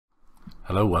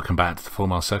Hello, welcome back to the 4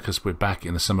 Mile Circus. We're back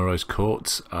in the Summer Rose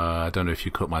Court. I don't know if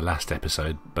you caught my last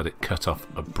episode, but it cut off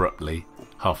abruptly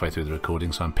halfway through the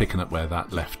recording, so I'm picking up where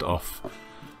that left off.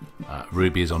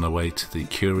 Ruby is on her way to the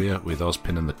Curia with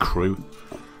Ozpin and the crew,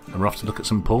 and we're off to look at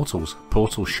some portals.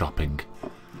 Portal shopping.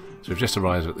 So we've just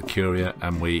arrived at the Curia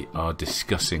and we are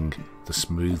discussing the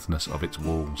smoothness of its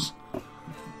walls.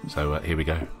 So here we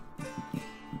go.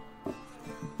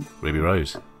 Ruby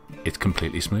Rose. It's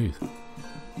completely smooth.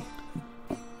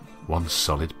 One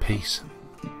solid piece.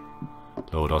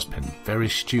 Lord Ozpin. Very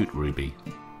astute, Ruby.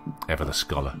 Ever the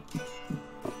scholar.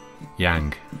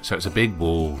 Yang. So it's a big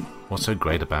wall. What's so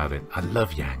great about it? I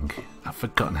love Yang. I've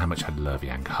forgotten how much I love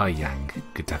Yang. Hi Yang.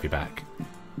 Good to have you back.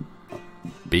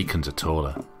 Beacons are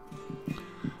taller.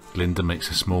 Glinda makes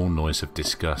a small noise of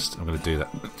disgust. I'm going to do that.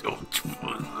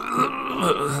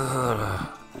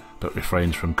 But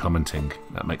refrains from commenting.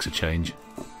 That makes a change.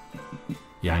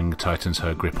 Yang tightens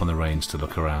her grip on the reins to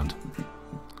look around.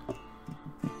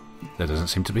 There doesn't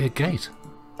seem to be a gate.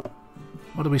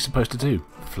 What are we supposed to do?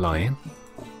 Fly in?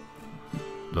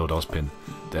 Lord Ozpin.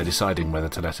 They're deciding whether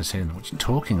to let us in. What are you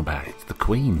talking about? It's the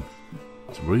Queen.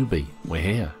 It's Ruby. We're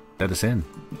here. Let us in.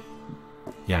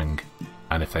 Yang.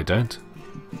 And if they don't?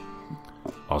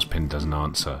 Ozpin doesn't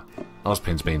answer.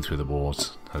 Ozpin's been through the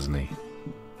wars, hasn't he?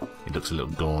 He looks a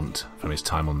little gaunt from his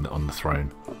time on the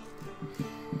throne.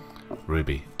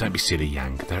 Ruby. Don't be silly,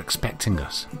 Yang. They're expecting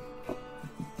us.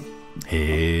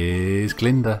 Here's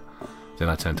Glinda. Then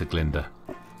I turn to Glinda.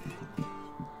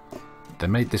 They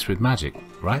made this with magic,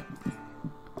 right?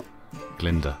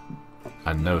 Glinda.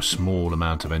 And no small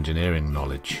amount of engineering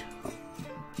knowledge.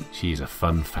 She's a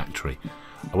fun factory.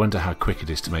 I wonder how quick it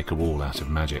is to make a wall out of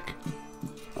magic.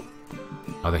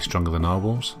 Are they stronger than our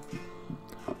walls?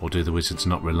 Or do the wizards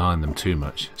not rely on them too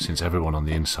much, since everyone on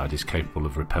the inside is capable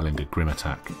of repelling a Grimm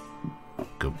attack?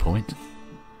 Good point.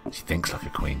 She thinks like a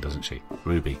queen, doesn't she?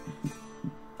 Ruby.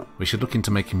 We should look into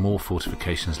making more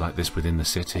fortifications like this within the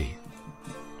city.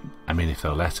 I mean, if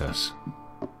they'll let us.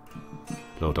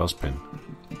 Lord Ozpin.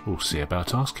 We'll see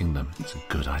about asking them. It's a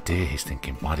good idea, he's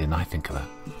thinking. Why didn't I think of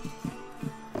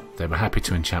that? They were happy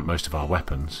to enchant most of our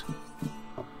weapons,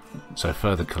 so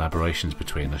further collaborations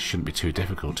between us shouldn't be too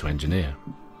difficult to engineer.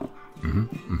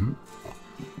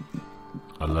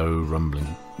 A low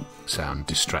rumbling sound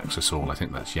distracts us all. I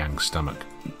think that's Yang's stomach.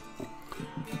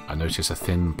 I notice a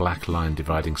thin black line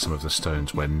dividing some of the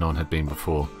stones where none had been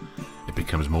before. It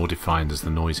becomes more defined as the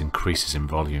noise increases in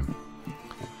volume.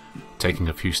 Taking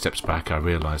a few steps back, I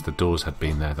realise the doors had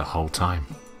been there the whole time.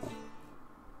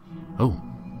 Oh,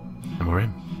 and we're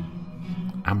in.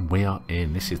 And we are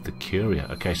in. This is the Curia.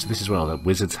 Okay, so this is where all the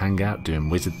wizards hang out, doing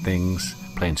wizard things,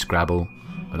 playing Scrabble,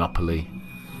 Monopoly,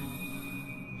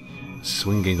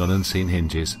 swinging on unseen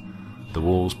hinges. The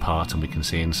walls part and we can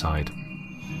see inside.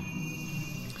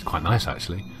 It's quite nice,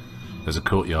 actually. There's a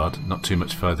courtyard, not too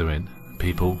much further in.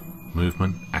 People,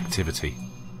 movement, activity.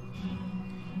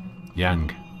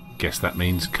 Yang. Guess that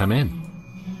means come in.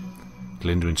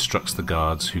 Glinda instructs the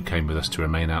guards who came with us to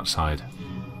remain outside.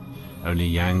 Only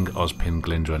Yang, Ozpin,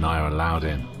 Glinda and I are allowed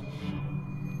in.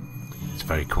 It's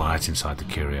very quiet inside the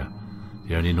Curia.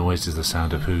 The only noise is the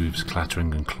sound of hooves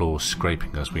clattering and claws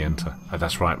scraping as we enter. Oh,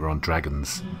 that's right, we're on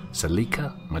dragons.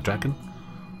 Salika, my dragon?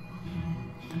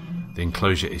 The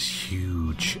enclosure is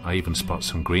huge. I even spot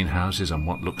some greenhouses and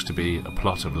what looks to be a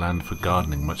plot of land for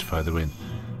gardening much further in,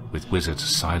 with wizards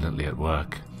silently at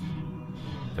work.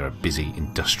 They're a busy,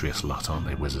 industrious lot, aren't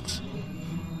they, wizards?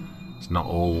 It's not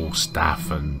all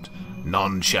staff and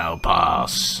none shall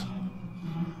pass.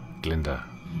 Glinda.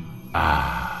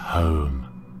 Ah, home.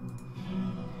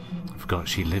 I forgot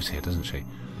she lives here, doesn't she?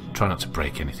 Try not to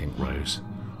break anything, Rose.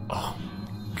 Oh,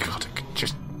 God, I could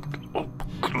just... Oh,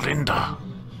 Glinda.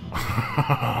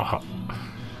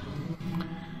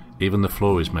 Even the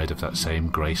floor is made of that same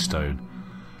grey stone,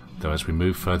 though as we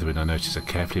move further in I notice a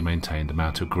carefully maintained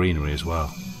amount of greenery as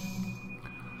well.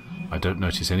 I don't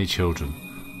notice any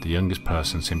children. The youngest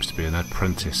person seems to be an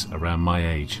apprentice around my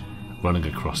age, running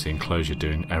across the enclosure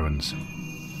doing errands.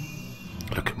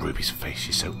 Look at Ruby's face,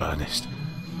 she's so earnest.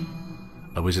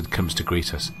 A wizard comes to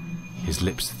greet us, his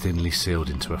lips thinly sealed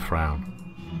into a frown.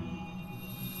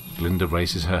 Glinda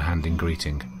raises her hand in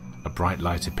greeting, a bright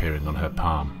light appearing on her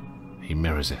palm. He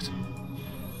mirrors it.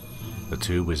 The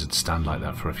two wizards stand like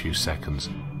that for a few seconds.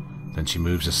 Then she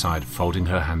moves aside, folding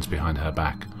her hands behind her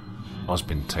back.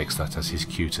 Ozpin takes that as his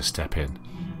cue to step in.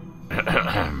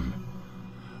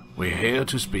 We're here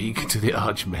to speak to the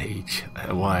Archmage.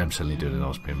 Why I'm suddenly doing an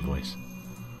Ozpin voice.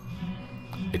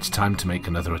 It's time to make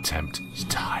another attempt. It's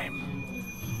time.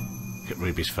 Look at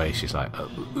Ruby's face. She's like...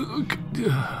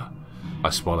 I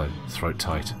swallow, throat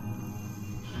tight.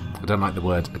 I don't like the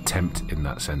word attempt in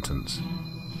that sentence.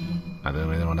 I don't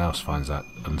know if anyone else finds that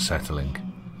unsettling.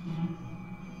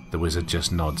 The wizard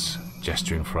just nods,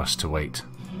 gesturing for us to wait.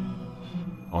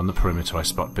 On the perimeter I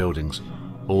spot buildings,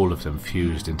 all of them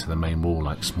fused into the main wall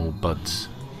like small buds.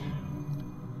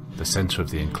 The centre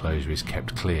of the enclosure is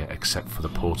kept clear except for the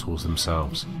portals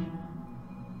themselves.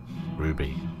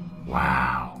 Ruby.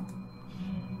 Wow.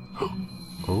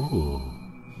 Oh.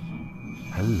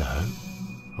 Hello.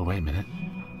 Oh, wait a minute.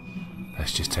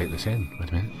 Let's just take this in. Wait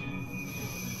a minute.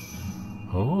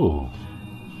 Oh.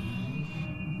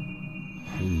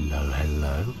 Hello,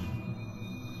 hello.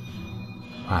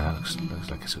 Wow, that looks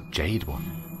like a sort of jade one.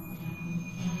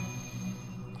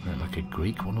 Like a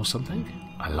Greek one or something.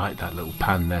 I like that little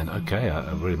pan then. Okay,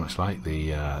 I really much like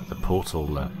the portal.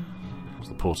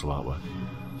 The portal artwork.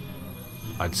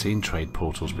 I'd seen trade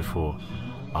portals before.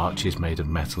 Arches made of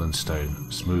metal and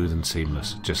stone, smooth and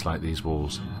seamless, just like these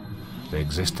walls. They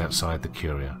exist outside the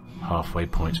Curia, halfway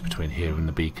points between here and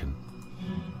the beacon.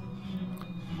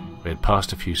 We had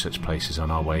passed a few such places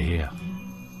on our way here.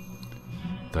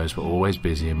 Those were always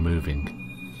busy and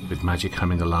moving, with magic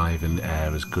humming alive in the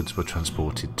air as goods were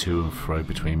transported to and fro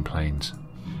between planes.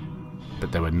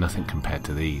 But they were nothing compared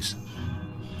to these.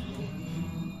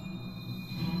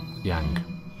 Yang,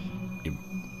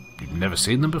 you've never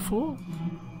seen them before?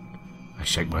 I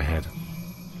shake my head.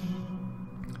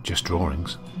 Just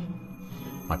drawings.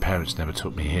 My parents never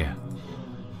took me here.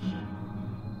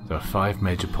 There are 5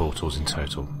 major portals in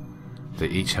total. They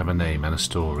each have a name and a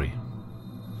story.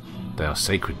 They are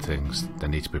sacred things. They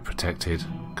need to be protected,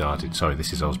 guarded. Sorry,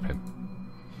 this is Ozpin.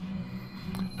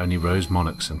 Only Rose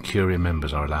monarchs and Curia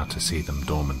members are allowed to see them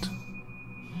dormant.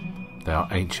 They are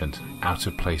ancient, out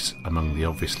of place among the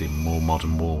obviously more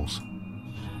modern walls.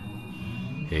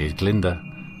 Here's Glinda.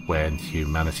 When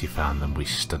humanity found them, we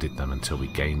studied them until we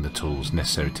gained the tools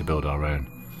necessary to build our own.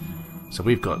 So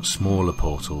we've got smaller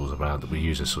portals around that we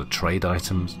use as sort of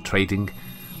trading.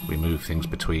 We move things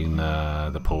between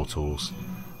the portals,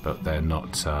 but they're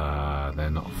not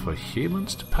for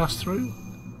humans to pass through.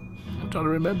 I'm trying to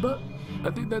remember.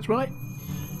 I think that's right.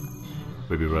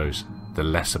 Ruby Rose, the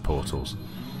lesser portals.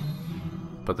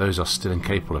 But those are still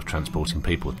incapable of transporting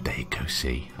people. There you go,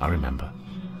 see, I remember.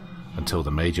 Until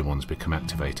the major ones become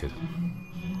activated.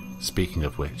 Speaking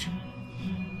of which,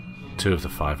 2 of the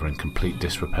 5 are in complete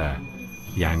disrepair.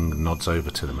 Yang nods over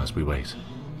to them as we wait.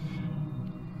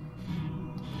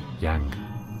 Yang,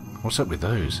 what's up with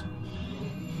those?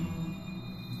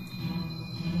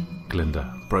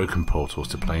 Glinda, broken portals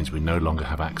to planes we no longer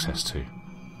have access to.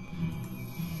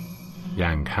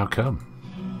 Yang, how come?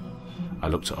 I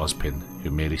looked at Ozpin,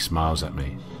 who merely smiles at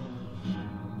me.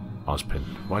 Ozpin,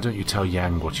 why don't you tell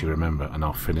Yang what you remember and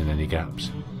I'll fill in any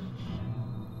gaps?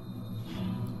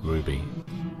 Ruby,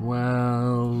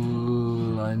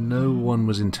 well, I know one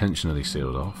was intentionally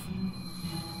sealed off.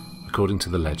 According to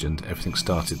the legend, everything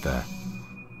started there.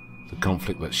 The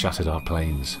conflict that shattered our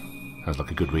planes. Sounds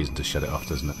like a good reason to shut it off,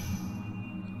 doesn't it?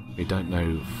 We don't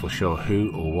know for sure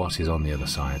who or what is on the other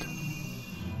side.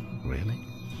 Really?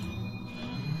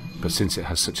 But since it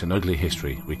has such an ugly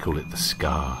history, we call it the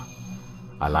Scar.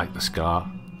 I like the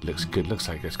scar. It looks good. Looks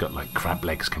like it's got like crab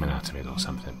legs coming out of it or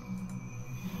something.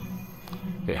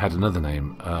 It had another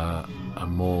name, a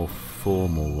more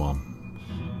formal one.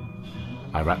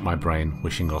 I racked my brain,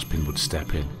 wishing Ozpin would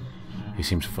step in. He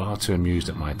seemed far too amused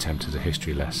at my attempt at a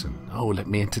history lesson. Oh, let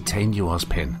me entertain you,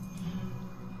 Ozpin.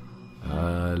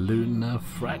 Luna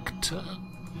Fracta?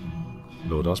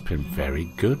 Lord Ozpin, very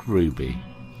good, Ruby.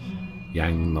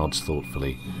 Yang nods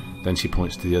thoughtfully. Then she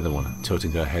points to the other one,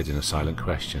 tilting her head in a silent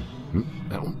question.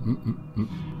 That one?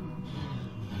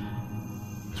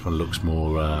 This one looks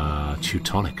more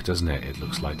Teutonic, doesn't it? It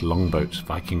looks like longboats,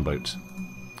 Viking boats.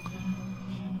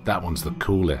 That one's the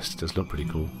coolest. It does look pretty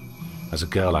cool. As a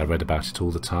girl, I read about it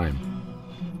all the time.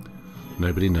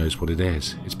 Nobody knows what it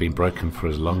is. It's been broken for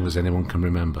as long as anyone can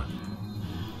remember.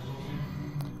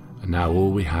 And now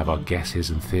all we have are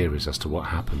guesses and theories as to what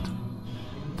happened.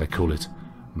 They call it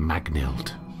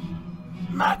Magnild.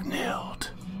 Magnild.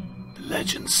 The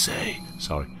legends say.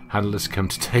 Sorry. Handlers come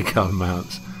to take our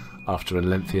mounts after a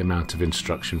lengthy amount of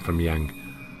instruction from Yang.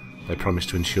 They promise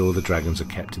to ensure the dragons are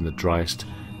kept in the driest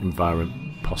environment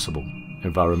possible.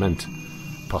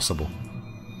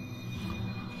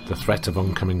 The threat of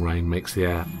oncoming rain makes the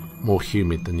air more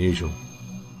humid than usual.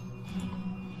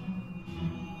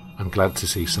 I'm glad to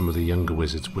see some of the younger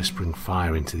wizards whispering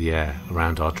fire into the air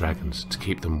around our dragons to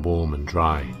keep them warm and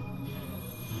dry.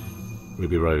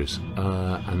 Ruby Rose.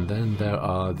 And then there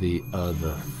are the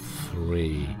other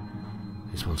 3.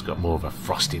 This one's got more of a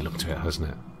frosty look to it, hasn't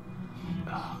it?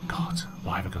 Oh, God.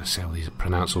 Why have I got to say all these,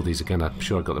 pronounce all these again? I'm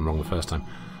sure I got them wrong the first time.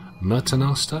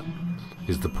 Mertenasta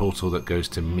is the portal that goes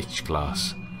to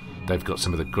Michglas. They've got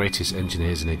some of the greatest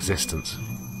engineers in existence.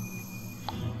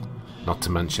 Not to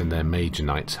mention their Major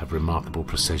Knights have remarkable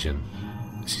precision,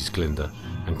 this is Glinda,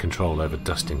 and control over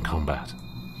dust in combat.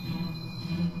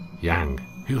 Yang,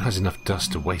 who has enough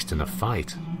dust to waste in a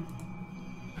fight?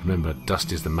 Remember,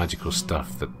 dust is the magical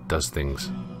stuff that does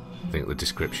things. I think the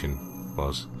description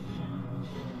was.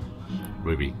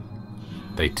 Ruby,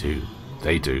 they do.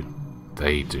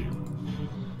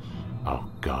 Oh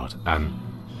God, and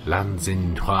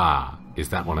Lanzinhua is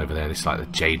that one over there. It's like the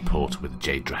Jade Portal with the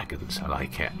Jade Dragons. I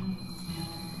like it.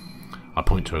 I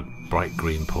point to a bright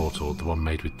green portal, the one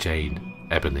made with jade,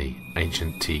 ebony,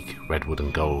 ancient teak, redwood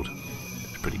and gold.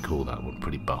 It's pretty cool, that one,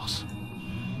 pretty boss.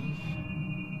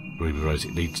 Ruby Rose,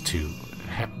 it leads to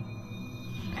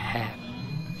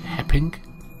Hepping?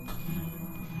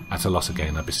 At a loss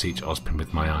again, I beseech Ozpin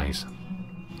with my eyes.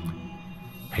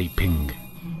 Hepping,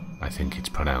 I think it's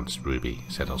pronounced, Ruby,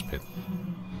 said Ozpin.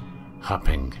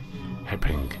 Hepping.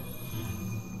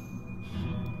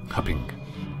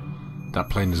 That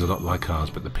plane is a lot like ours,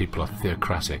 but the people are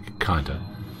theocratic, kinda,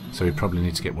 so we probably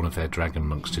need to get one of their dragon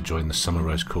monks to join the Summer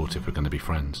Rose Court if we're going to be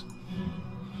friends.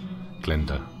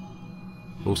 Glinda.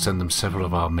 We'll send them several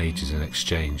of our mages in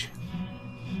exchange.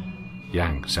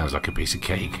 Yang, sounds like a piece of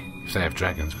cake. If they have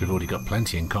dragons, we've already got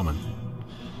plenty in common.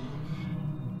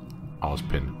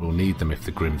 Ozpin, we'll need them if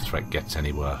the Grimm threat gets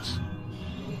any worse.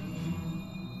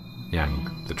 Yang,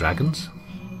 the dragons?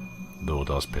 Lord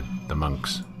Ozpin, the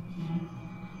monks.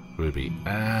 Ruby,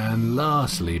 and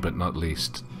lastly but not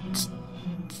least...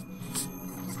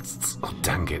 Oh,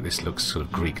 dang it, this looks sort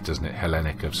of Greek, doesn't it?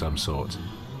 Hellenic of some sort.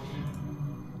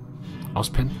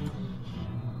 Ozpin?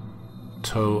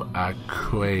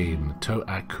 To'akuain.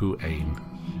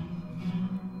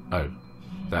 Oh,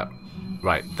 that...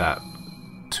 Right, that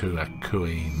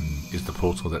To'akuain is the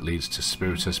portal that leads to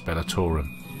Spiritus Bellatorum.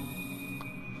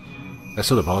 They're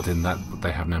sort of odd in that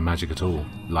they have no magic at all.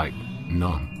 Like,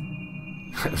 none.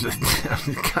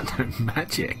 Got no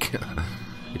magic.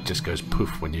 It just goes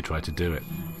poof when you try to do it.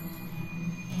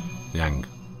 Yang.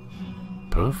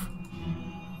 Poof?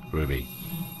 Ruby.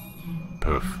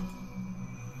 Poof.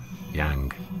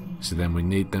 Yang. So then we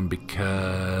need them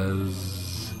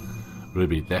because...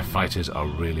 Ruby, their fighters are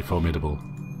really formidable.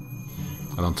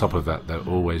 And on top of that, they're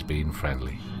always being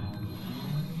friendly.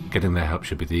 Getting their help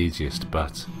should be the easiest,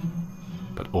 but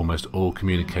almost all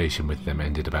communication with them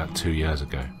ended about 2 years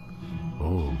ago.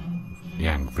 Oh,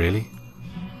 Yang, really?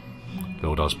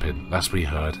 Lord Ozpin, last we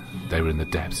heard, they were in the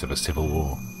depths of a civil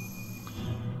war.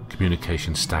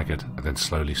 Communication staggered and then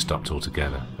slowly stopped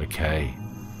altogether. Okay.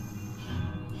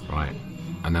 Right.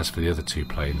 And as for the other two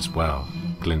planes, well,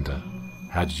 Glinda,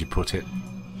 how did you put it?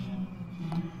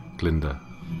 Glinda,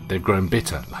 they've grown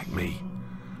bitter, like me,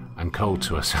 and cold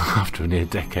to us after a near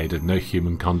decade of no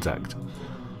human contact.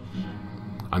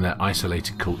 And their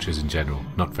isolated cultures in general,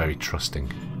 not very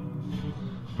trusting.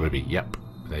 Ruby, yep,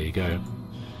 there you go.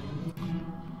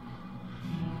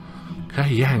 Okay,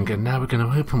 Yang, and now we're going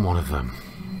to open one of them.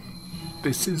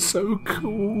 This is so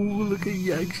cool. Look at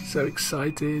Yang, she's so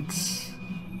excited.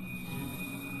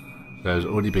 There's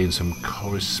already been some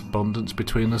correspondence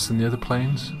between us and the other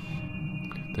planes.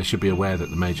 They should be aware that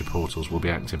the major portals will be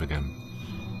active again.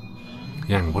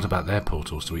 Yang, what about their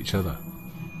portals to each other?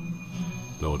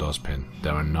 Lord Ozpin,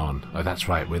 there are none. Oh, that's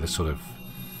right, we're the sort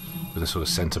of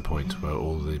centre point where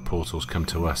all the portals come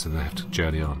to us and they have to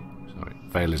journey on. Sorry,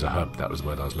 Vale is a hub, that was the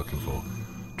word I was looking for.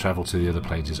 Travel to the other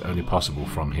planes is only possible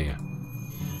from here.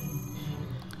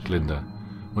 Glinda,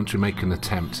 once we make an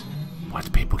attempt... Why do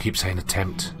people keep saying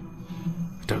attempt?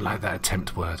 I don't like that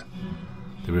attempt word.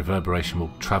 The reverberation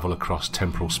will travel across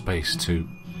temporal space to...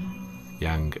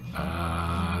 Yang,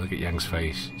 look at Yang's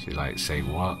face. She's like, say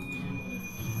what?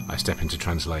 I step in to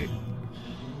translate.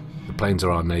 The planes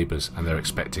are our neighbours and they're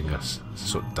expecting us. It's a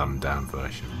sort of dumbed down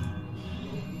version.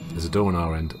 There's a door on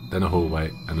our end, then a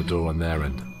hallway, and a door on their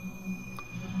end.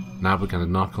 Now we're going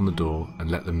to knock on the door and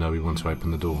let them know we want to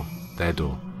open the door, their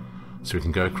door, so we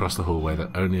can go across the hallway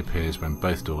that only appears when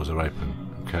both doors are open.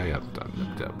 Okay,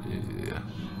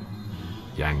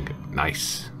 Yang,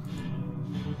 nice.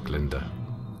 Glinda.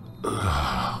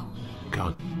 Ugh,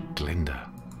 God, Glinda.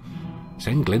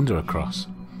 Send Glinda across.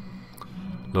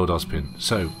 Lord Ozpin,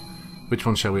 so, which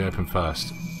one shall we open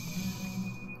first?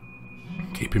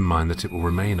 Keep in mind that it will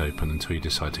remain open until you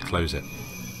decide to close it.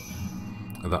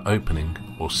 That opening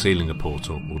or sealing a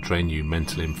portal will drain you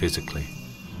mentally and physically.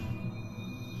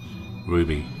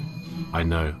 Ruby, I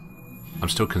know. I'm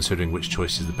still considering which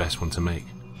choice is the best one to make.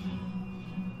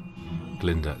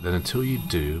 Glinda, then until you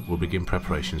do, we'll begin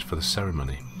preparations for the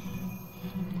ceremony.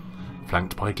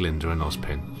 Flanked by Glinda and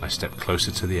Ozpin, I step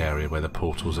closer to the area where the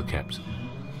portals are kept.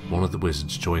 One of the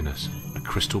wizards join us, a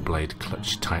crystal blade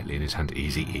clutched tightly in his hand.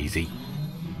 Easy, easy.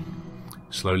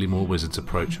 Slowly more wizards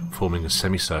approach, forming a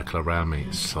semicircle around me,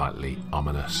 slightly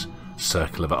ominous.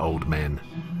 Circle of old men.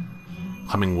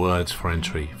 Humming words for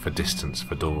entry, for distance,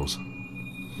 for doors.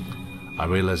 I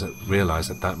realise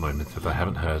at that moment that I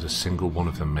haven't heard a single one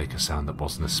of them make a sound that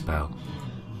wasn't a spell.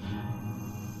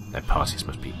 Their parties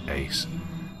must be ace.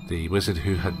 The wizard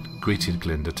who had greeted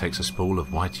Glinda takes a spool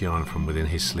of white yarn from within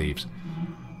his sleeves,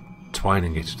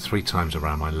 twining it 3 times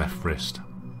around my left wrist.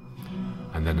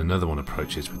 And then another one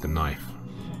approaches with the knife.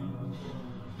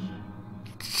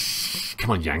 Come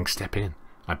on, Yang, step in.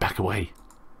 I back away.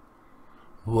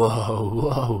 Whoa,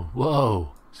 whoa,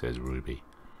 whoa, says Ruby.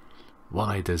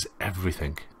 Why does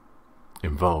everything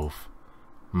involve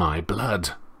my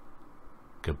blood?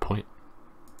 Good point.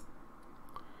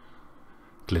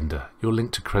 Glinda, your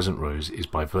link to Crescent Rose is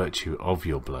by virtue of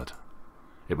your blood.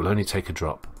 It will only take a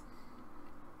drop.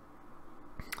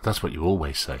 That's what you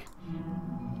always say.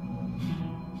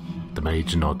 The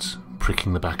mage nods,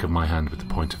 pricking the back of my hand with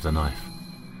the point of the knife.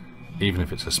 Even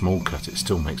if it's a small cut, it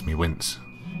still makes me wince.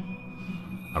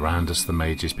 Around us the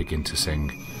mages begin to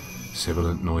sing,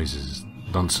 sibilant noises,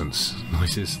 nonsense,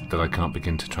 noises that I can't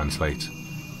begin to translate.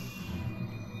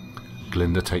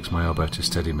 Glinda takes my elbow to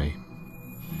steady me.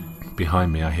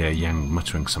 Behind me I hear Yang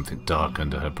muttering something dark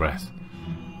under her breath.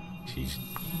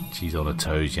 She's on her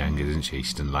toes, Yang, isn't she?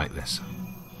 She didn't like this.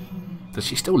 Does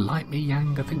she still like me,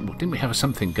 Yang? I think, didn't we have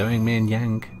something going, me and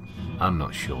Yang? I'm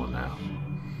not sure now.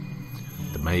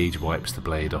 The mage wipes the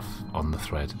blade off on the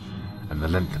thread, and the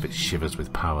length of it shivers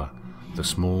with power. The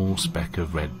small speck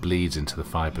of red bleeds into the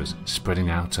fibres, spreading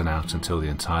out and out until the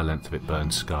entire length of it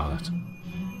burns scarlet.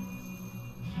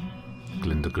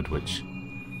 Glinda Goodwitch.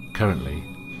 Currently,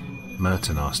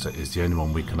 Myrtenaster is the only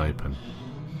one we can open.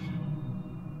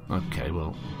 Okay,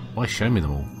 well, why show me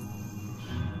them all?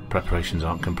 Preparations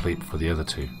aren't complete for the other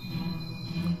 2.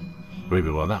 Ruby,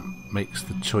 well, that makes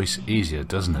the choice easier,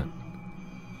 doesn't it?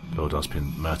 Lord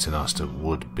Ozpin, Myrtenaster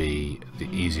would be the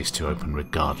easiest to open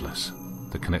regardless.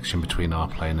 The connection between our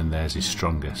plane and theirs is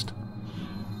strongest.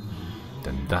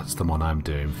 Then that's the one I'm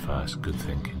doing first. Good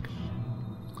thinking.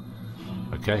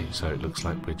 Okay, so it looks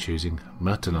like we're choosing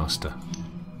Myrtenaster.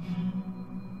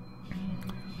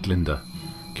 Glinda,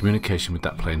 communication with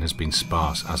that plane has been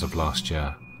sparse as of last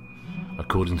year.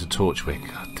 According to Torchwick,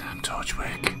 God damn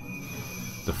Torchwick,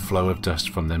 the flow of dust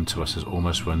from them to us has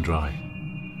almost run dry.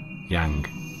 Yang,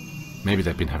 maybe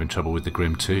they've been having trouble with the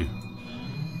Grimm too.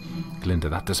 Glinda,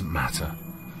 that doesn't matter.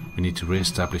 We need to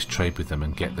re-establish trade with them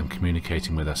and get them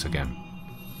communicating with us again.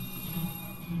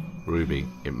 Ruby,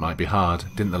 it might be hard.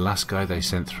 Didn't the last guy they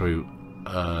sent through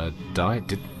die?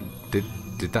 Did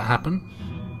that happen?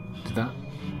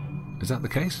 Is that the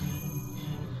case?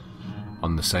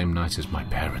 On the same night as my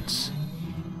parents.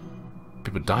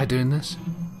 People die doing this?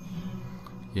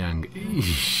 Yang,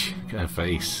 eesh, look at her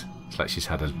face. It's like she's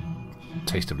had a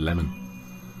taste of lemon.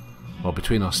 Well,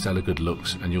 between our stellar good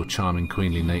looks and your charming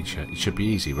queenly nature, it should be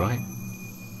easy, right?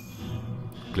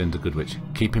 Glinda Goodwitch,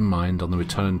 keep in mind on the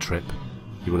return trip,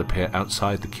 you will appear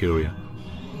outside the Curia.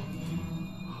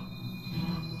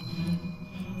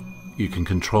 You can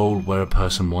control where a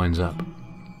person winds up.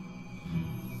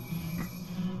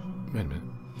 Wait a minute.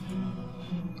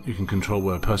 You can control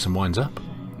where a person winds up?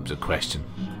 It was a question.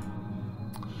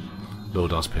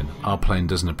 Lord Ozpin, our plane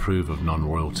doesn't approve of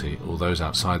non-royalty or those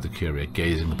outside the Curia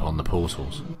gazing upon the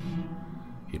portals.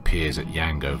 He peers at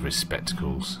Yang over his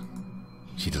spectacles.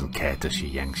 She doesn't care, does she,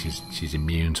 Yang? She's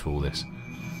immune to all this.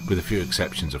 With a few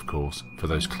exceptions, of course, for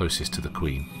those closest to the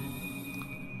Queen.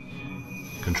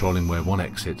 Controlling where one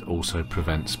exit also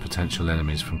prevents potential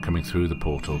enemies from coming through the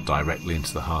portal directly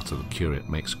into the heart of the Curia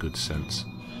makes good sense.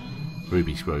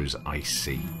 Ruby Rose, I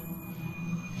see.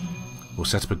 We'll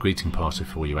set up a greeting party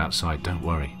for you outside, don't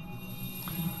worry.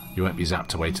 You won't be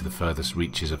zapped away to the furthest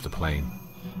reaches of the plane.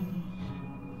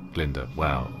 Glinda,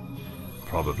 well,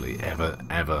 probably ever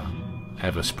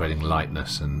spreading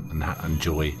lightness and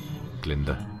joy,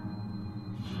 Glinda.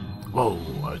 Whoa,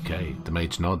 okay. The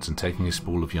mage nods and taking his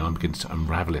spool of yarn begins to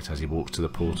unravel it as he walks to the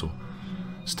portal.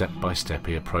 Step by step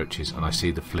he approaches and I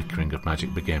see the flickering of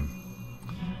magic begin.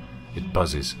 It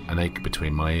buzzes, an ache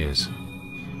between my ears.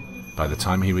 By the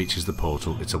time he reaches the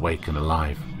portal, it's awake and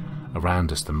alive.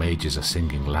 Around us the mages are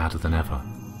singing louder than ever.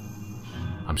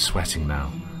 I'm sweating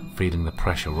now, feeling the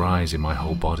pressure rise in my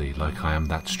whole body like I am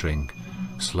that string,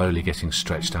 slowly getting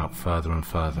stretched out further and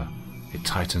further. It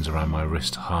tightens around my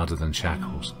wrist harder than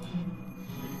shackles.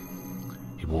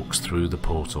 He walks through the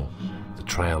portal. The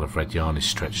trail of red yarn is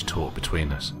stretched taut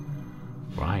between us.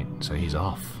 Right, so he's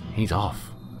off. He's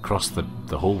off. Across the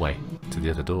hallway to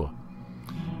the other door.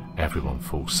 Everyone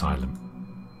falls silent.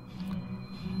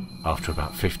 After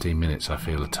about 15 minutes I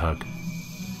feel a tug.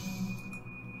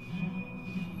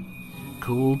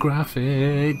 Cool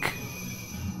graphic!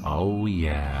 Oh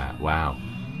yeah, wow.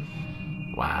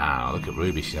 Wow, look at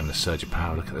Ruby, she's having a surge of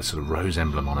power. Look at the sort of rose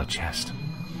emblem on her chest.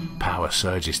 Power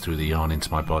surges through the yarn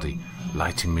into my body,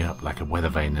 lighting me up like a weather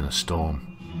vane in a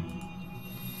storm.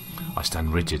 I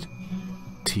stand rigid,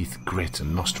 teeth grit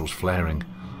and nostrils flaring,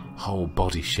 whole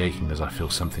body shaking as I feel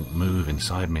something move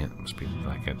inside me. It must be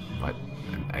like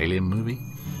an alien movie.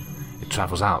 It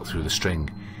travels out through the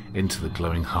string, into the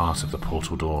glowing heart of the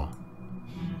portal door.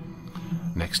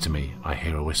 Next to me, I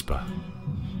hear a whisper.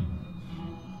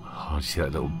 Oh, do you see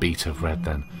that little beat of red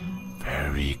then?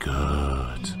 Very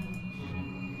good.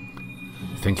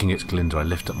 Thinking it's Glinda, I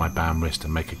lift up my bound wrist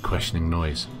and make a questioning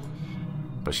noise.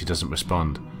 But she doesn't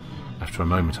respond. After a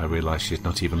moment, I realise she's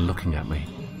not even looking at me.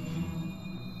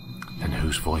 Then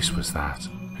whose voice was that?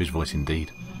 Whose voice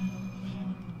indeed?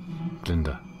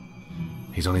 Glinda.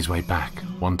 He's on his way back.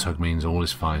 1 tug means all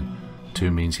is fine.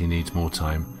 2 means he needs more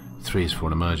time. 3 is for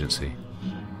an emergency.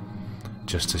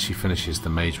 Just as she finishes, the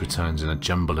mage returns in a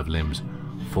jumble of limbs,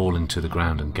 falling to the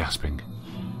ground and gasping.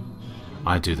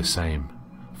 I do the same,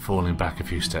 falling back a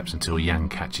few steps until Yang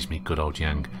catches me, good old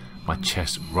Yang. My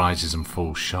chest rises and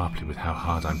falls sharply with how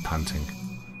hard I'm panting.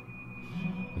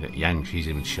 Look at Yang, she's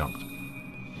even shocked.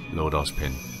 Lord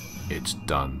Ozpin, it's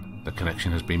done. The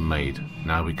connection has been made.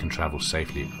 Now we can travel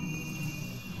safely.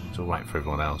 It's alright for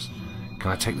everyone else.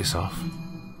 Can I take this off?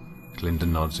 Glinda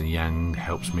nods and Yang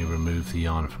helps me remove the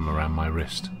yarn from around my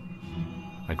wrist.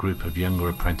 A group of younger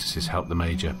apprentices help the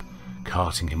mage up,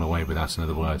 carting him away without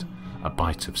another word. A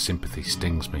bite of sympathy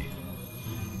stings me.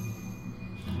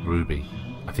 Ruby,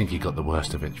 I think he got the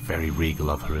worst of it. Very regal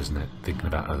of her, isn't it? Thinking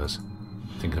about others.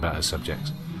 Thinking about her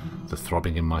subjects. The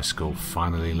throbbing in my skull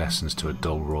finally lessens to a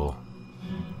dull roar.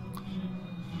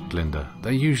 Glinda,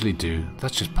 they usually do.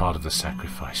 That's just part of the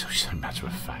sacrifice. As a matter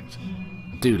of fact.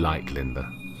 I do like Glinda.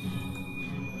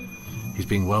 He's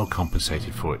being well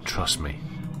compensated for it, trust me.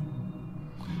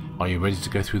 Are you ready to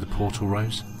go through the portal,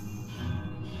 Rose?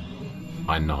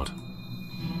 I nod.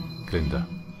 Glinda,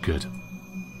 good.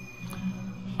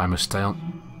 I must stay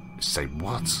on... Say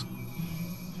what?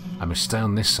 I must stay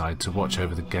on this side to watch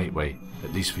over the gateway,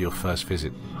 at least for your first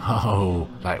visit. Oh,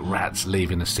 like rats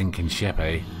leaving a sinking ship,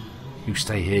 eh? You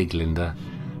stay here, Glinda.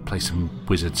 Play some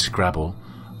wizard Scrabble.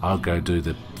 I'll go do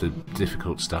the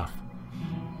difficult stuff.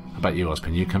 How about you,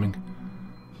 Ozpin? You coming?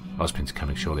 Ozpin's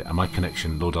coming, surely. And my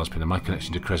connection, Lord Ozpin, and my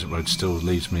connection to Crescent Road still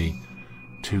leaves me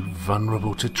too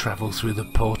vulnerable to travel through the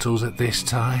portals at this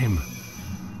time.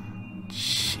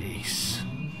 Jeez.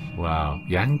 Wow.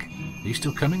 Yang, are you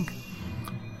still coming?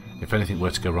 If anything were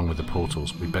to go wrong with the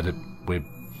portals,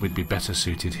 we'd be better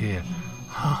suited here.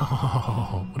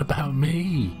 Oh, what about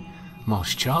me?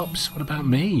 Moss Chops, what about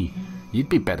me? You'd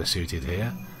be better suited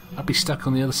here. I'd be stuck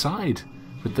on the other side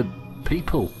with the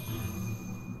people.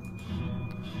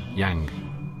 Yang,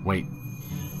 wait.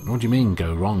 What do you mean,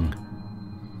 go wrong?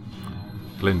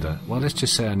 Glinda, well, let's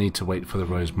just say I need to wait for the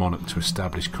Rose Monarch to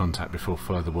establish contact before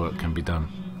further work can be done.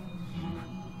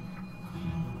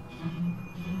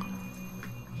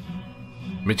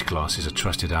 Midglass is a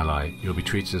trusted ally. You'll be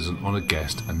treated as an honoured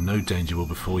guest and no danger will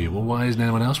befall you. Well, why doesn't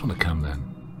anyone else want to come then?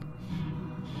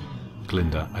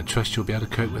 Glinda, I trust you'll be able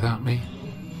to cope without me?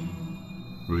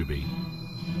 Ruby,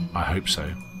 I hope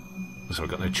so. So I've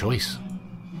got no choice.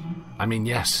 I mean,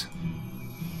 yes.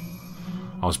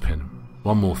 Ozpin,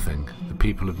 one more thing. The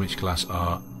people of Midglass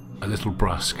are a little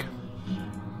brusque.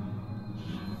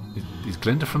 Is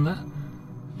Glinda from there?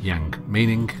 Yang,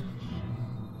 meaning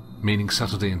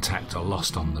subtlety and tact are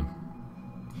lost on them.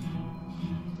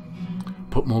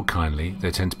 Put more kindly,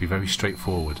 they tend to be very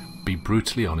straightforward. Be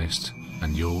brutally honest,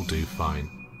 and you'll do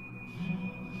fine.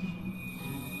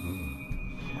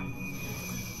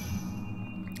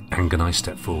 Ang and I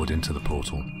step forward into the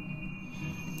portal.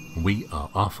 We are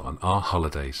off on our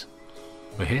holidays.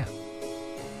 We're here.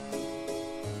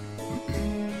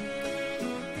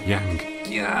 Yang,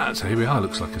 yeah, so here we are.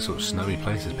 Looks like a sort of snowy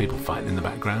place. There's people fighting in the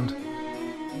background.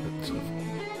 Sort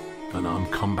of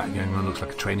unarmed combat going on. Looks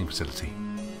like a training facility.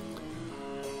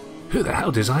 Who the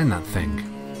hell designed that thing?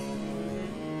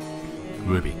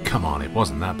 Ruby, come on, it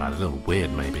wasn't that bad. A little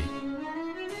weird, maybe.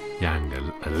 Yang,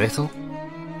 a little?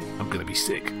 I'm gonna be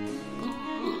sick.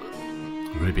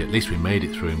 Ruby, at least we made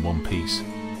it through in one piece.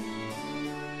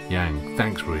 Yang,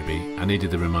 thanks, Ruby. I needed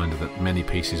the reminder that many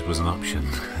pieces was an option.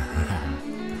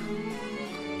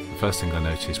 The first thing I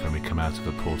notice when we come out of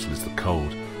the portal is the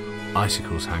cold.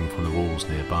 Icicles hang from the walls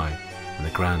nearby, and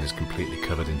the ground is completely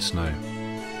covered in snow.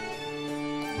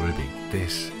 Ruby,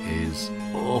 this is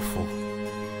awful.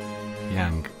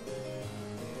 Yang,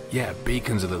 yeah,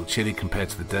 Beacon's a little chilly compared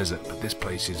to the desert, but this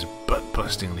place is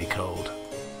butt-bustingly cold.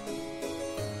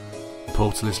 The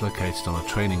portal is located on a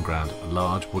training ground. A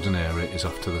large wooden area is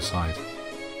off to the side.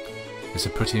 It's a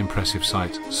pretty impressive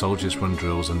sight. Soldiers run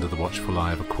drills under the watchful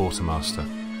eye of a quartermaster,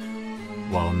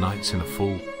 while knights in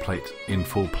full plate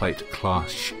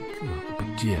clash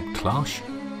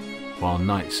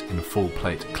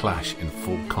in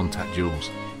full contact duels.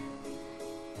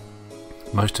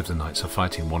 Most of the knights are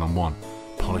fighting one-on-one.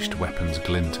 Polished weapons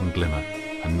glint and glimmer,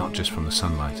 and not just from the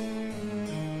sunlight.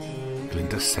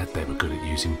 Glinda said they were good at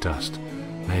using dust.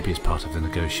 Maybe as part of the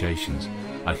negotiations,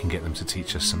 I can get them to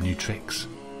teach us some new tricks.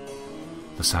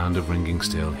 The sound of ringing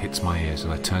steel hits my ears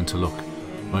and I turn to look.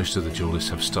 Most of the duelists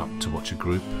have stopped to watch a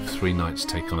group of 3 knights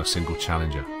take on a single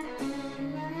challenger.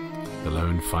 The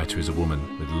lone fighter is a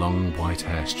woman with long white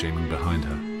hair streaming behind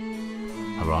her.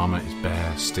 Her armour is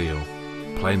bare steel,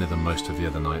 plainer than most of the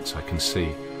other knights I can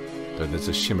see, though there's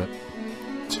a shimmer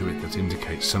to it that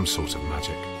indicates some sort of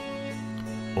magic.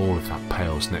 All of that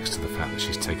pales next to the fact that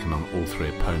she's taken on all 3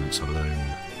 opponents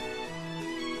alone.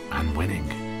 And winning.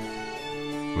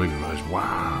 Ruby Rose,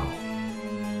 wow.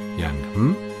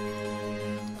 Yang,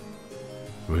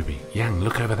 Ruby, Yang,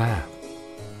 look over there.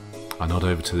 I nod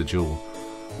over to the duel.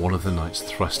 One of the knights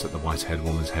thrust at the white-haired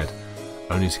woman's head,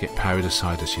 only to get parried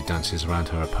aside as she dances around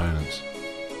her opponents.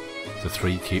 The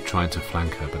 3 keep trying to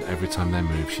flank her, but every time they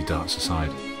move, she darts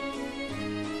aside.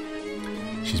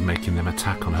 She's making them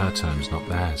attack on her terms, not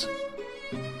theirs.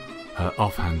 Her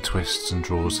offhand twists and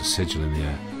draws a sigil in the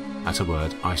air. At a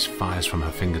word, ice fires from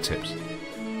her fingertips,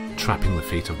 trapping the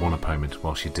feet of one opponent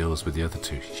while she deals with the other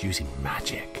 2. She's using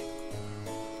magic.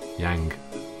 Yang,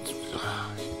 she's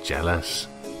jealous.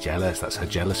 Jealous, that's her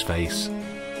jealous face.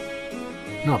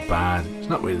 Not bad. It's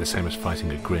not really the same as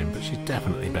fighting a Grimm, but she's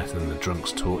definitely better than the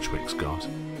drunk's Torchwick's got.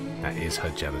 That is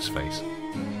her jealous face.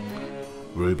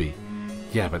 Ruby,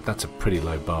 yeah, but that's a pretty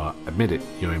low bar. Admit it,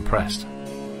 you're impressed.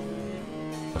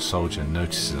 A soldier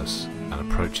notices us and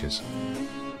approaches.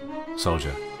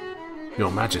 Soldier,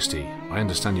 Your Majesty, I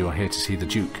understand you are here to see the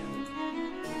Duke.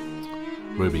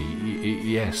 Ruby,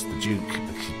 yes, the Duke.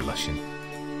 She's blushing.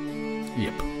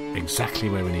 Yep, exactly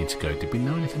where we need to go. Did we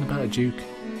know anything about a Duke?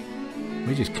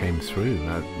 We just came through.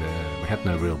 We had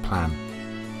no real plan.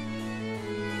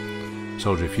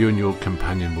 Soldier, if you and your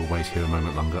companion will wait here a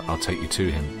moment longer, I'll take you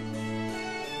to him.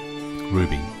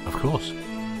 Ruby, of course.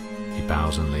 He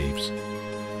bows and leaves.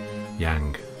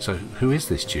 Yang, so who is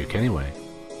this Duke anyway?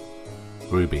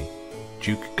 Ruby,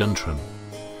 Duke Guntram.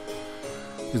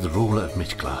 He's the ruler of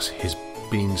Midglass. He's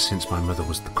been since my mother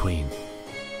was the queen.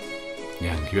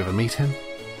 Yang, you ever meet him?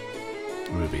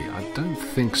 Ruby, I don't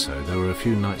think so. There were a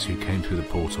few knights who came through the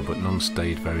portal, but none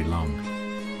stayed very long.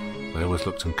 They always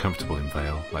looked uncomfortable in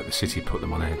Vale, like the city put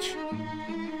them on edge.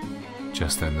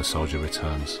 Just then the soldier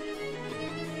returns.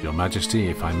 Your Majesty,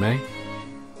 if I may?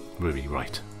 Ruby,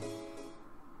 right.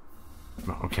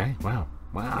 Okay, wow.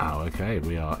 Wow, okay,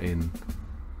 we are in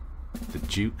the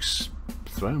Duke's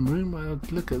throne room. Well,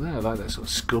 look at that, like that sort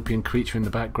of scorpion creature in the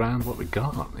background. What we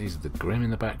got? These are the Grimm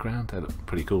in the background. They look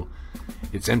pretty cool.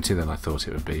 It's emptier than I thought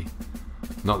it would be.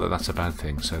 Not that that's a bad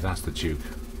thing. So that's the Duke.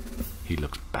 He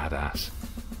looks badass.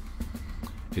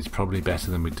 It's probably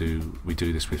better than we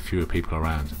do this with fewer people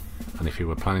around. And if he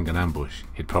were planning an ambush,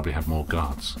 he'd probably have more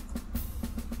guards.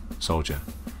 Soldier,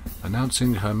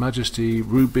 announcing Her Majesty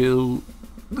Rubil.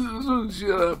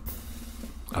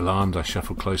 Alarmed, I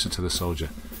shuffle closer to the soldier,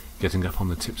 getting up on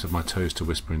the tips of my toes to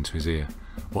whisper into his ear.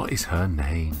 What is her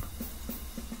name?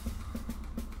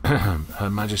 Her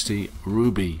Majesty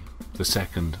Ruby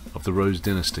II of the Rose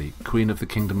Dynasty, Queen of the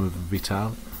Kingdom of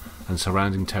Vale and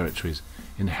surrounding territories,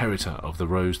 inheritor of the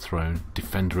Rose Throne,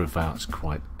 Defender of Vale. It's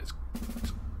quite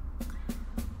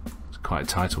a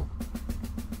title.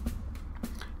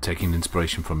 Taking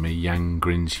inspiration from me, Yang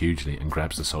grins hugely and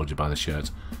grabs the soldier by the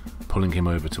shirt, pulling him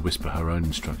over to whisper her own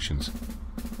instructions.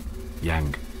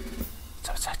 Yang.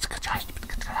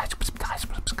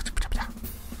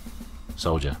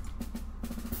 Soldier.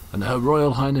 And Her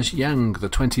Royal Highness Yang, the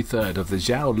 23rd of the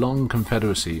Zhao Long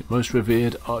Confederacy, most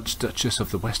revered Archduchess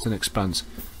of the Western Expanse,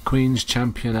 Queen's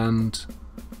champion and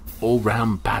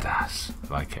all-round badass.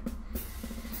 Like it.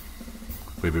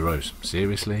 Ruby Rose,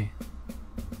 seriously?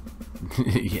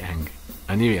 Yang.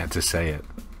 I knew he had to say it.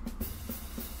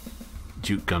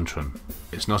 Duke Guntram.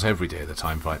 It's not every day that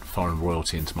I invite foreign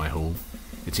royalty into my hall.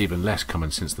 It's even less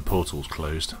common since the portal's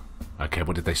closed. Okay,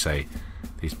 what did they say?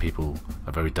 These people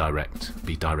are very direct.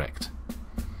 Be direct.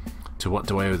 To what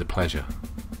do I owe the pleasure?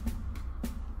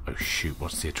 Oh shoot,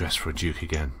 what's the address for a duke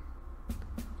again?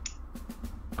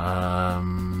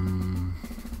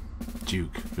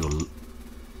 Duke,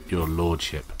 your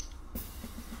lordship.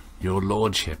 Your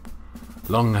lordship.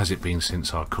 Long has it been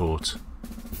since our court.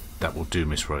 That will do,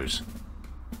 Miss Rose.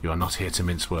 You are not here to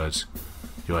mince words.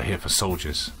 You are here for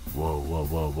soldiers. Whoa, whoa,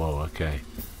 whoa, whoa, okay.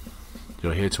 You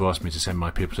are here to ask me to send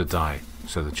my people to die,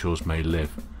 so that yours may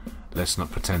live. Let's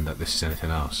not pretend that this is anything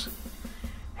else.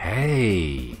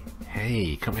 Hey,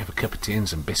 can't we have a cup of tea and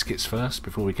some biscuits first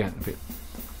before we get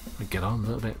on a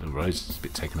little bit? Rose is a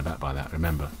bit taken aback by that,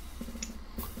 remember.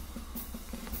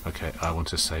 Okay, I want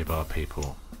to save our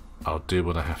people. I'll do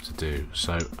what I have to do.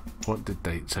 So, what did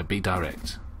they... So, be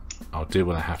direct. I'll do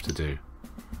what I have to do.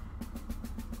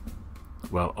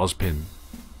 Well, Ozpin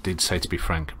did say to be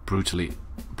frank.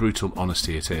 Brutal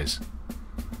honesty it is.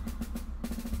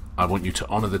 I want you to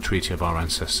honour the treaty of our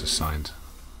ancestors signed.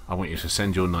 I want you to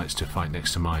send your knights to fight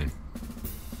next to mine.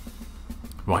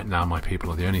 Right now, my people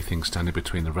are the only thing standing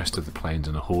between the rest of the plains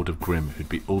and a horde of Grimm who'd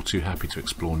be all too happy to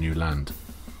explore new land.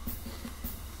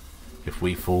 If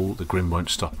we fall, the Grimm won't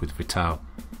stop with Vital.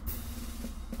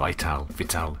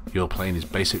 Your plane is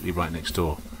basically right next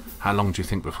door. How long do you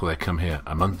think before they come here?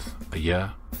 A month? A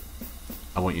year?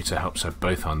 I want you to help so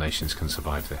both our nations can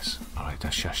survive this. Alright, now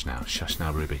shush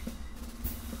now, Ruby.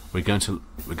 We're going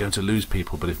to lose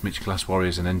people, but if Mitch-class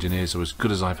warriors and engineers are as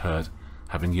good as I've heard,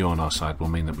 having you on our side will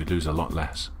mean that we lose a lot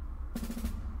less.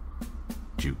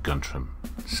 Duke Guntram.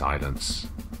 Silence.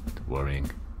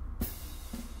 Worrying.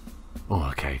 Oh,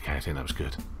 okay, I think that was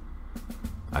good.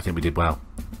 I think we did well.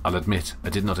 I'll admit, I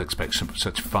did not expect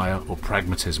such fire or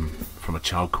pragmatism from a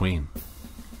child queen.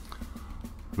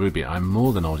 Ruby, I'm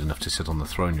more than old enough to sit on the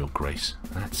throne, your grace.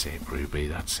 That's it, Ruby,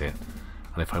 that's it.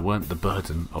 And if I weren't, the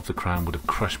burden of the crown would have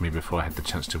crushed me before I had the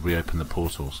chance to reopen the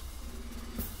portals.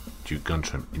 Duke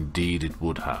Guntram, indeed it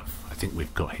would have. I think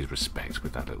we've got his respect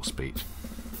with that little speech.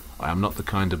 I am not the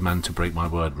kind of man to break my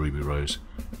word, Ruby Rose.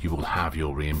 You will have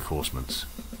your reinforcements.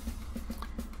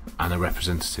 And a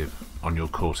representative on your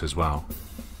court as well.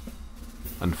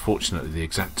 Unfortunately, the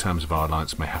exact terms of our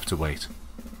alliance may have to wait.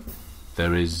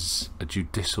 There is a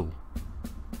judicial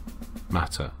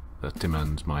matter that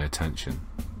demands my attention.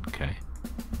 Okay.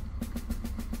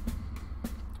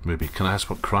 Ruby, can I ask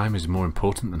what crime is more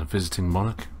important than a visiting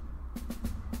monarch?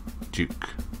 Duke.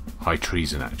 High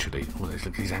treason, actually. Oh, look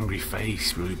at his angry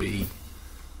face, Ruby.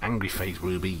 Angry face,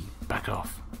 Ruby. Back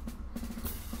off.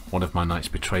 One of my knights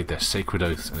betrayed their sacred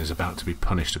oaths and is about to be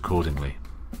punished accordingly.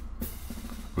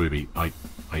 Ruby, I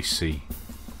see.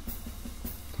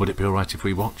 Would it be alright if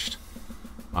we watched?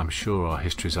 I'm sure our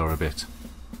histories are a bit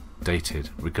dated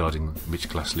regarding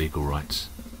Mitch-class legal rights.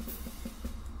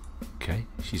 Okay,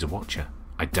 she's a watcher.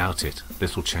 I doubt it.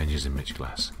 Little changes in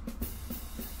Mitch-class.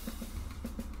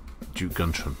 Duke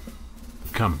Guntram.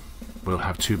 Come, we'll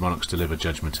have two monarchs deliver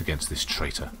judgment against this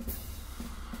traitor.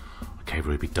 Okay,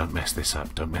 Ruby, don't mess this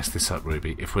up. Don't mess this up,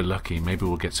 Ruby. If we're lucky, maybe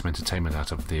we'll get some entertainment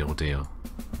out of the ordeal.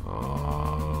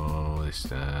 Oh, this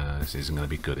isn't going to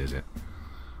be good, is it?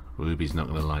 Ruby's not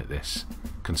going to like this.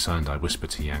 Concerned, I whisper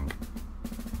to Yang.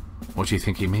 What do you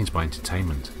think he means by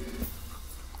entertainment?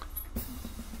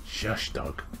 Shush,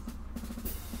 dog.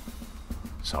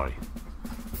 Sorry.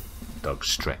 Dog's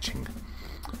stretching.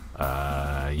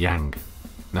 Yang.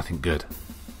 Nothing good.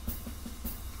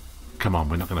 Come on,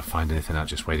 we're not going to find anything out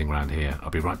just waiting around here. I'll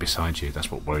be right beside you.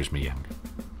 That's what worries me, Yang.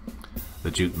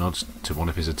 The Duke nods to one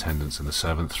of his attendants and the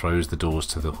servant throws the doors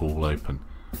to the hall open.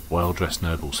 Well-dressed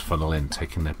nobles funnel in,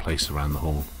 taking their place around the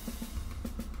hall.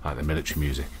 Like the military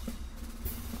music.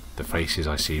 The faces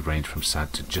I see range from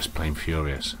sad to just plain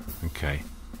furious. Okay.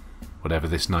 Whatever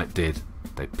this night did,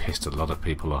 they pissed a lot of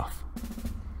people off.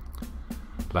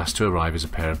 Last to arrive is a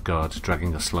pair of guards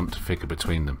dragging a slumped figure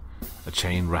between them. A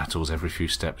chain rattles every few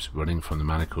steps, running from the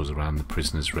manacles around the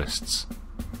prisoner's wrists.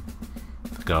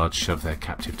 The guards shove their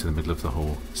captive to the middle of the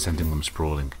hall, sending them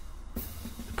sprawling.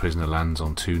 The prisoner lands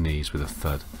on two knees with a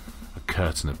thud, a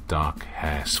curtain of dark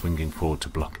hair swinging forward to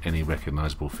block any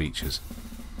recognisable features.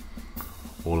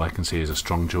 All I can see is a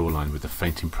strong jawline with the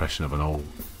faint impression of an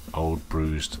old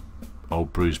bruise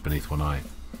beneath one eye.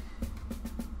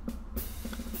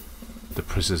 The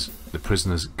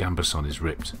prisoner's gambeson is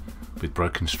ripped, with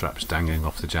broken straps dangling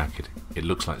off the jacket. It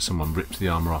looks like someone ripped the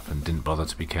armour off and didn't bother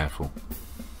to be careful.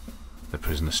 The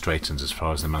prisoner straightens as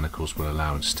far as the manacles will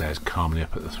allow and stares calmly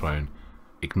up at the throne,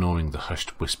 ignoring the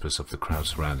hushed whispers of the crowd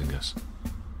surrounding us.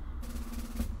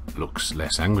 Looks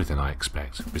less angry than I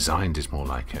expect. Resigned is more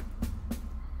like it.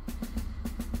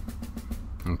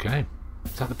 Okay,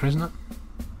 is that the prisoner?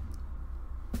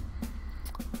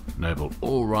 Noble,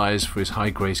 all rise for His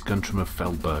High Grace Guntram of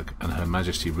Feldberg and Her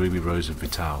Majesty Ruby Rose of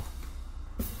Vital.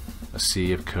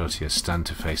 sea of courtiers stand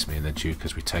to face me and the Duke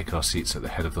as we take our seats at the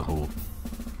head of the hall.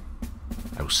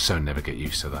 I will so never get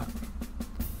used to that.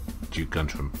 Duke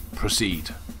Guntram, proceed.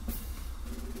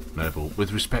 Noble,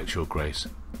 with respect, your grace,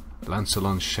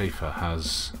 Lancelin Schaefer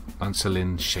has...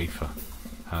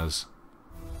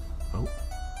 Oh.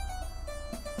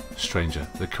 Stranger,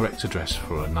 the correct address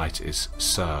for a knight is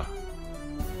Sir.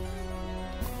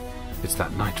 It's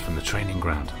that knight from the training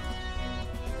ground.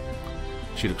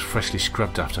 She looks freshly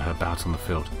scrubbed after her bout on the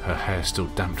field, her hair still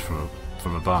damped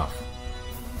from a bath.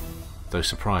 Though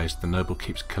surprised, the noble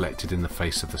keeps collected in the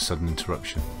face of the sudden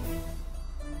interruption.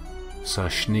 Sir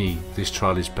Schnee, this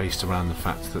trial is based around the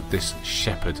fact that this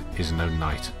shepherd is no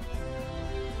knight.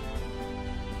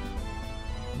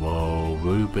 Whoa,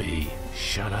 Ruby,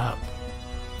 shut up.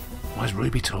 Why's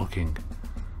Ruby talking?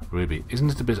 Ruby, isn't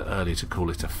it a bit early to call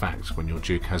it a fact when your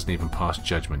Duke hasn't even passed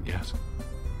judgment yet?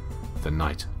 The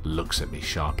knight looks at me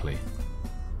sharply.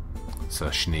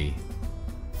 Sir Schnee.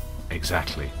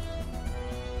 Exactly.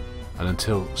 And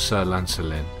until Sir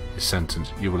Lancelin is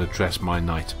sentenced, you will address my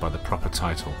knight by the proper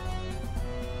title.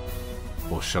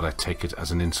 Or should I take it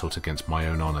as an insult against my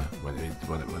own honour? Wait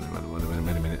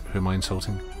a minute, who am I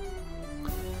insulting?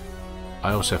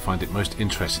 I also find it most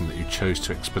interesting that you chose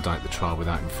to expedite the trial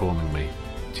without informing me.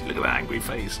 Look at that angry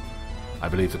face. I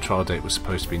believe the trial date was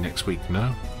supposed to be next week,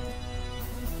 no?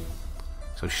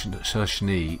 So Sir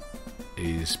Schnee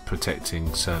is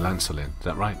protecting Sir Lancelin, is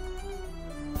that right?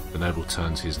 The noble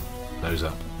turns his nose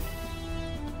up.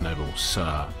 Noble,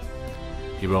 Sir.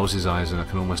 He rolls his eyes and I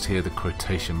can almost hear the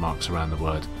quotation marks around the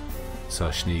word.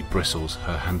 Sir Schnee bristles,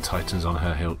 her hand tightens on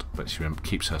her hilt, but she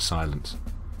keeps her silence.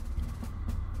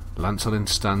 Lancelin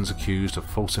stands accused of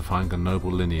falsifying a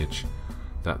noble lineage,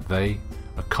 that they,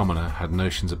 a commoner, had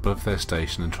notions above their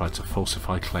station and tried to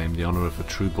falsify claim the honour of a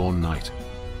true-born knight.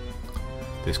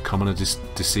 This commoner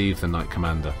deceived the knight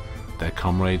commander, their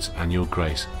comrades and your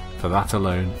grace. For that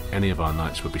alone, any of our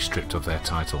knights would be stripped of their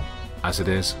title. As it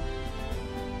is,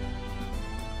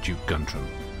 Duke Guntram,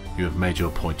 you have made your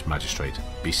point, magistrate.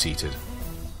 Be seated.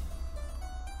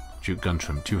 Duke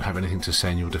Guntram, do you have anything to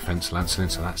say in your defence, Lancelin?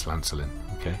 So that's Lancelin,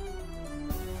 okay?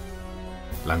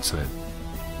 Lancelin.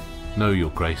 No,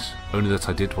 your grace. Only that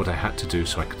I did what I had to do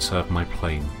so I could serve my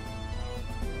plane.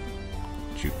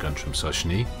 Duke Guntram, Sir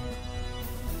Schnee.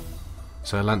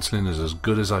 Sir Lancelin is as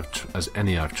good as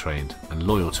any I've trained, and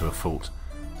loyal to a fault.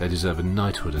 They deserve a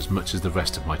knighthood as much as the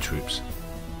rest of my troops.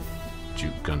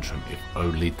 Duke Guntram, if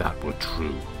only that were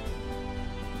true.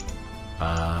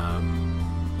 I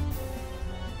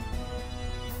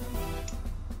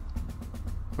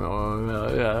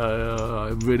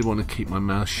really want to keep my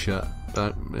mouth shut.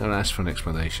 I'm going to ask for an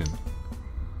explanation.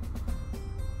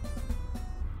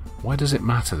 Why does it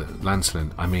matter that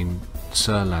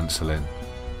Sir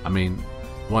Lancelin?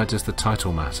 Why does the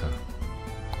title matter?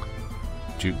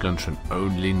 Duke Guntram,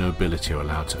 only nobility are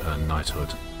allowed to earn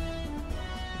knighthood.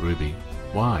 Ruby,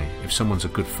 why? If someone's a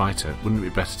good fighter, wouldn't it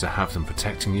be better to have them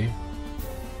protecting you?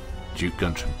 Duke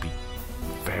Guntram, be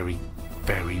very,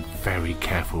 very, very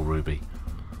careful, Ruby.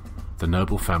 The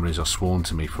noble families are sworn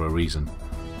to me for a reason.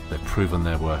 They've proven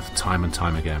their worth time and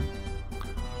time again.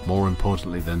 More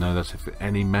importantly, they know that if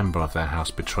any member of their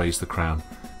house betrays the crown,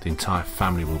 the entire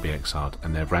family will be exiled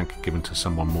and their rank given to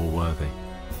someone more worthy.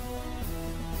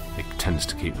 It tends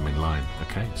to keep them in line,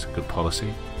 okay? It's a good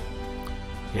policy.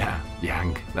 Yeah,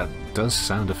 Yang, that does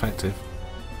sound effective.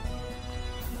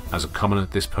 As a commoner,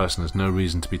 this person has no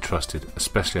reason to be trusted,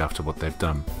 especially after what they've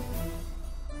done.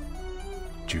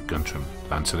 Duke Guntram,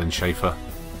 Lancelin Schaefer.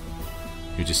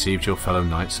 You deceived your fellow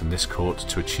knights and this court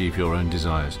to achieve your own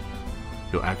desires.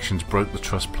 Your actions broke the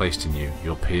trust placed in you,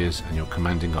 your peers and your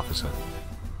commanding officer.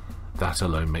 That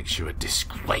alone makes you a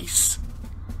disgrace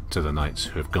to the knights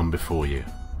who have gone before you.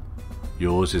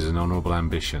 Yours is an honourable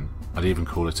ambition, I'd even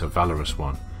call it a valorous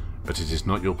one, but it is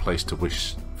not your place to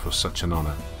wish for such an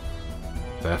honour.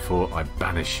 Therefore I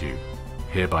banish you,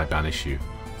 hereby banish you,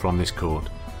 from this court,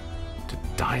 to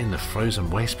die in the frozen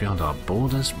waste beyond our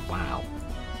borders? Wow.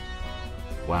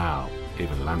 Wow,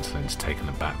 even Lancelin's taken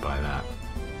aback by that.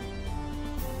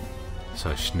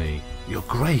 Sir Schnee, your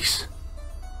grace!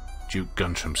 Duke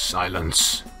Guntram,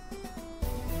 silence!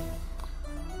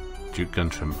 Duke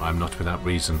Guntram, I am not without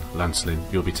reason. Lancelin,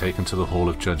 you'll be taken to the Hall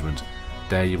of Judgment.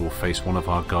 There you will face one of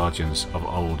our guardians of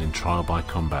old in trial by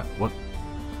combat. What?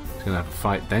 He's going to have a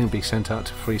fight, then be sent out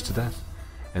to freeze to death?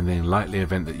 In the unlikely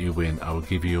event that you win, I will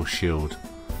give you your shield.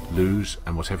 Lose,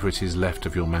 and whatever it is left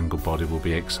of your mangled body will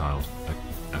be exiled.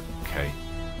 Okay.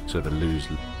 So the lose,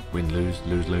 win, lose,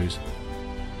 lose, lose.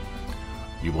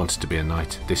 You wanted to be a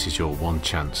knight. This is your one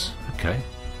chance. Okay.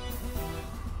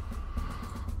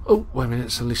 Oh, wait a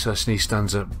minute. Suddenly Sir Schnee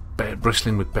stands up.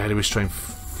 bristling with barely restrained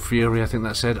fury, I think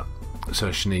that said. Sir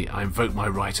Shni, I invoke my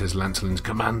right as Lancelin's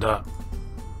commander.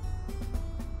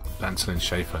 Lancelin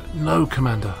Schaefer, no,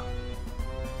 Commander.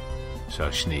 Sir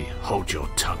Shni, hold your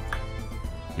tongue.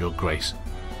 Your Grace,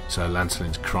 Sir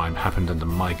Lancelin's crime happened under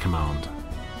my command.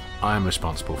 I am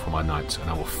responsible for my knights, and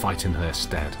I will fight in their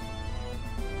stead.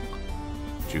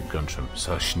 Duke Guntram,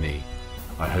 Sir Shni,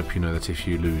 I hope you know that if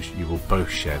you lose, you will both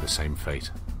share the same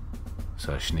fate.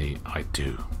 Sir Shni, I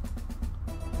do.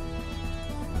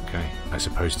 Okay, I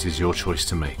suppose it is your choice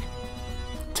to make.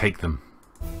 Take them.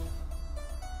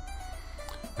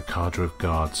 A cadre of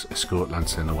guards escort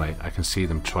Lancelin away. I can see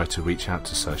them try to reach out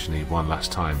to Sir Shni one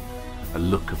last time, a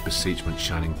look of beseechment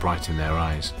shining bright in their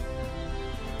eyes.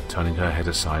 Turning her head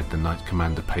aside, the Knight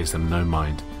Commander pays them no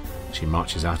mind. She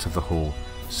marches out of the hall,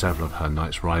 several of her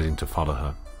knights rising to follow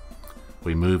her.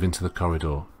 We move into the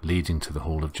corridor, leading to the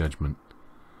Hall of Judgment.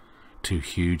 Two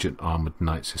huge and armoured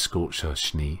knights escort Sir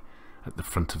Shni at the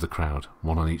front of the crowd,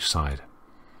 one on each side.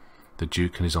 The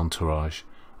Duke and his entourage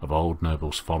of old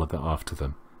nobles follow after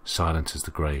them, silent as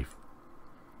the grave.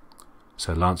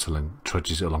 Sir Lancelin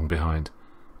trudges along behind,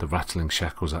 the rattling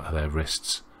shackles at their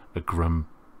wrists, a grim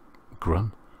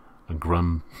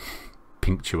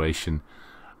punctuation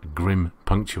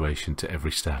to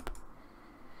every step.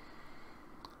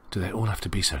 Do they all have to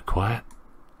be so quiet?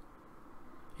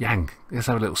 Yang, let's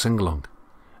have a little sing-along.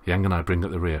 Yang and I bring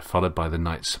up the rear, followed by the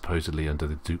knights supposedly under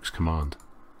the Duke's command.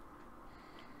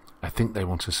 I think they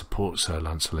want to support Sir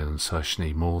Lancelin and Sir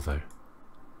Shni more, though.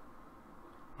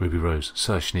 Ruby Rose,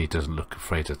 Sir Shni doesn't look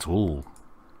afraid at all.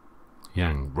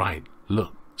 Yang, right,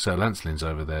 look, Sir Lancelin's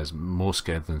over there's more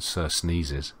scared than Sir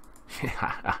Shni's is.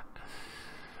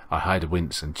 I hide a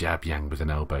wince and jab Yang with an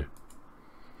elbow.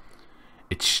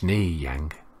 It's Shni,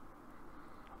 Yang.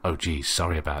 Oh geez,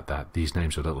 sorry about that. These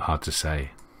names are a little hard to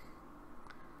say.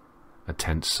 A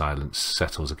tense silence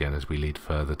settles again as we lead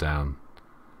further down.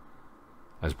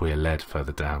 As we are led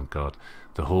further down, God.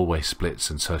 The hallway splits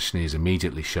and Sir Shni is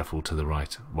immediately shuffled to the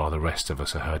right, while the rest of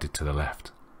us are herded to the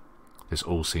left. This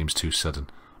all seems too sudden.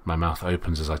 My mouth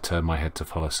opens as I turn my head to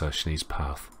follow Sir Shni's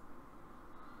path.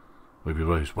 Ruby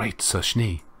Rose, wait, Sir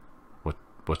Shni!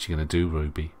 What you gonna do,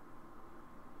 Ruby?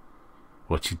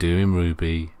 What you doing,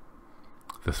 Ruby?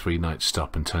 The three knights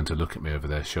stop and turn to look at me over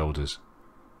their shoulders.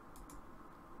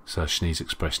 Sir Shni's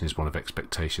expression is one of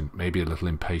expectation, maybe a little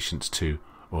impatience too,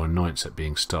 or annoyance at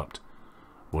being stopped.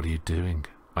 What are you doing?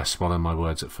 I swallow my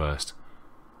words at first.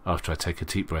 After I take a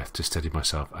deep breath to steady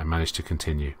myself, I manage to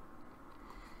continue.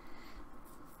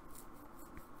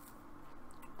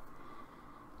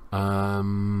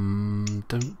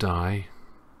 Don't die.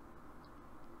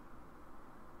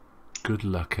 Good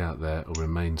luck out there, or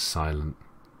remain silent.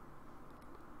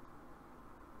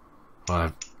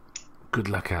 Well, good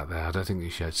luck out there. I don't think you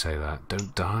should say that.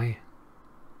 Don't die.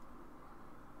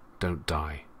 Don't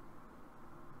die.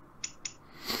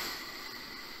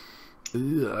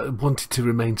 I wanted to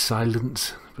remain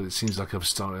silent, but it seems like I've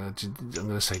started. I'm going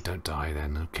to say don't die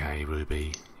then. Okay,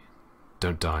 Ruby.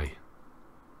 Don't die.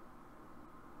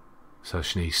 Sir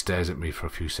Shni stares at me for a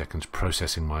few seconds,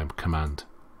 processing my command.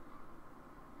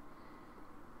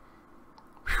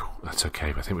 Whew, that's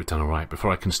okay, but I think we've done alright.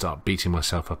 Before I can start beating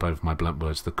myself up over my blunt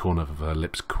words, the corner of her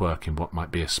lips quirk in what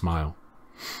might be a smile.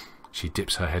 She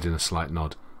dips her head in a slight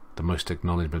nod, the most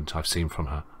acknowledgement I've seen from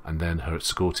her, and then her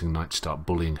escorting knights start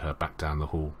bullying her back down the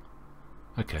hall.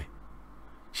 Okay.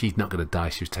 She's not going to die.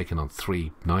 She was taken on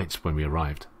 3 knights when we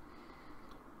arrived.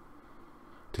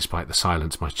 Despite the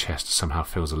silence, my chest somehow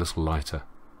feels a little lighter.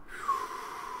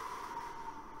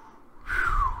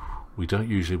 We don't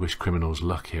usually wish criminals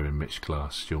luck here in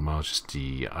Mitchglass, Your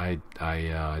Majesty. I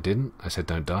didn't. I said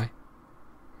don't die.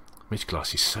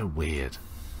 Mitchglass is so weird.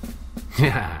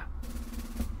 Yeah.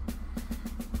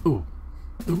 Ooh.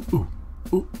 Ooh, ooh.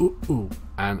 Ooh, ooh, ooh.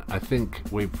 And I think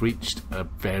we've reached a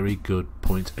very good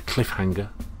point, a cliffhanger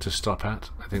to stop at.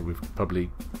 I think we've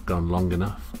probably gone long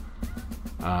enough.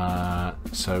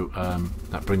 So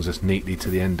that brings us neatly to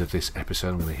the end of this episode.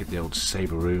 I'm going to hit the old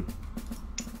Saberoo.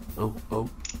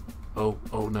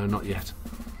 Oh, no, not yet.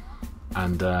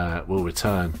 And we'll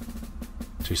return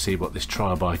to see what this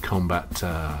trial by combat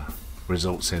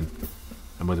results in,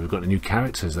 and whether we've got any new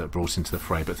characters that are brought into the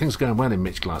fray. But things are going well in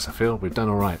Mitchglass, I feel. We've done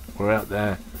alright. We're out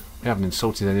there. We haven't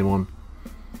insulted anyone.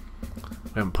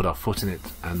 We haven't put our foot in it.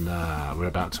 And we're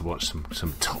about to watch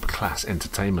some top-class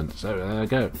entertainment. So there we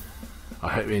go. I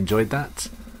hope you enjoyed that.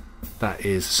 That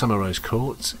is Summer Rose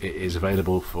Court. It is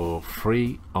available for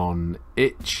free on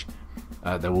itch.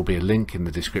 There will be a link in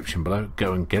the description below.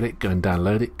 Go and get it. Go and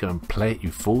download it. Go and play it,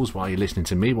 you fools, while you're listening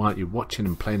to me, while you're watching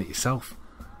and playing it yourself.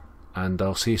 and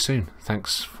I'll see you soon.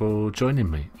 Thanks for joining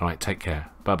me. Alright, take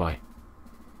care. Bye bye.